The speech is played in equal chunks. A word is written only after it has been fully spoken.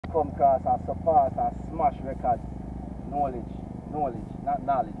come across or surpass or smash records. Knowledge, not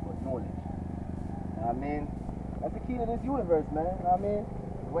knowledge, but knowledge. You know what I mean? That's the key to this universe, man. You know what I mean?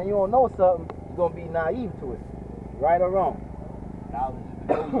 When you don't know something, you're gonna be naive to it. Right or wrong? Knowledge is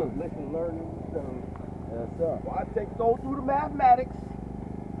the goal. Listen, learning, Yes, sir. well, I take those through the mathematics.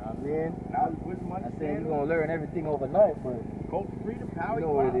 I mean, Knowledge, wisdom, I said understanding. you're gonna learn everything overnight, but Culture, freedom, power, you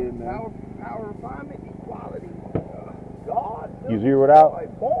know what it equality, is, man. power, refinement, equality. God, You zeroed out? like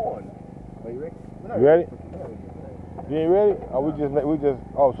born. are you ready? You ready? You ain't ready? Oh, we just everything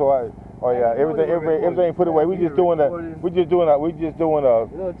put away. We just doing a.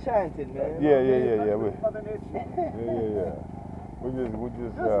 little chanting, man. Yeah. We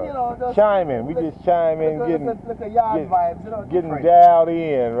just chiming. We just chiming, look at y'all vibes, you know, getting dialed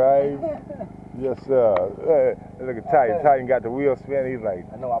in, right? Yes, sir. Look at Titan. Titan got the wheel spinning. He's like,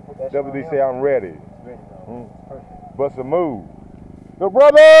 I know, I put that shit WD on say him. I'm ready. It's ready, though. It's perfect. Bust a move. Good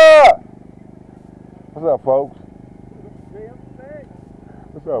brother! What's up, folks?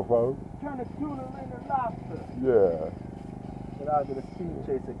 What's up, folks? Turn the tuna into lobster. Yeah. Shout out to the speed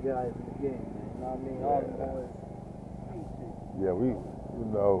chaser guys in the game, man. You know what I mean? All the boys. Yeah, You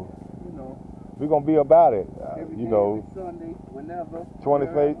know. we gonna be about it. Every You day, know, every Sunday, whenever.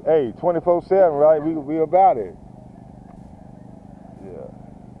 24/7, right? We gonna be about it. Yeah.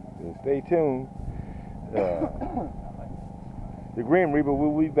 Yeah, stay tuned. The Grim Reaper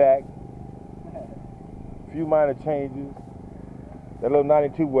will be back. A few minor changes. That little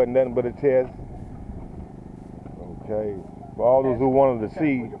 92 wasn't nothing but a test. Okay. For all those who wanted to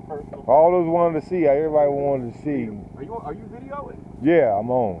see, everybody wanted to see. Are you videoing? Yeah, I'm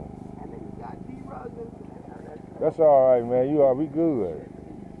on. And then you got D-Rug. That's all right, man. We good.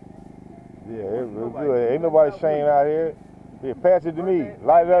 Yeah, it's good. Ain't nobody shame out here. Yeah, pass it to me.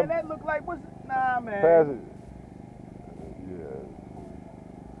 Light it up. Man, that look like what's... Nah, man. Pass it.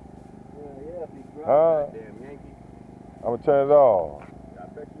 Yeah, big bro. Huh? Damn Yankee. I'm gonna turn it off. I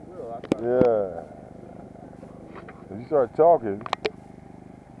bet you will. Yeah. If you start talking,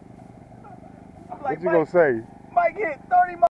 I'm like, what you gonna say? Mike hit 30 miles.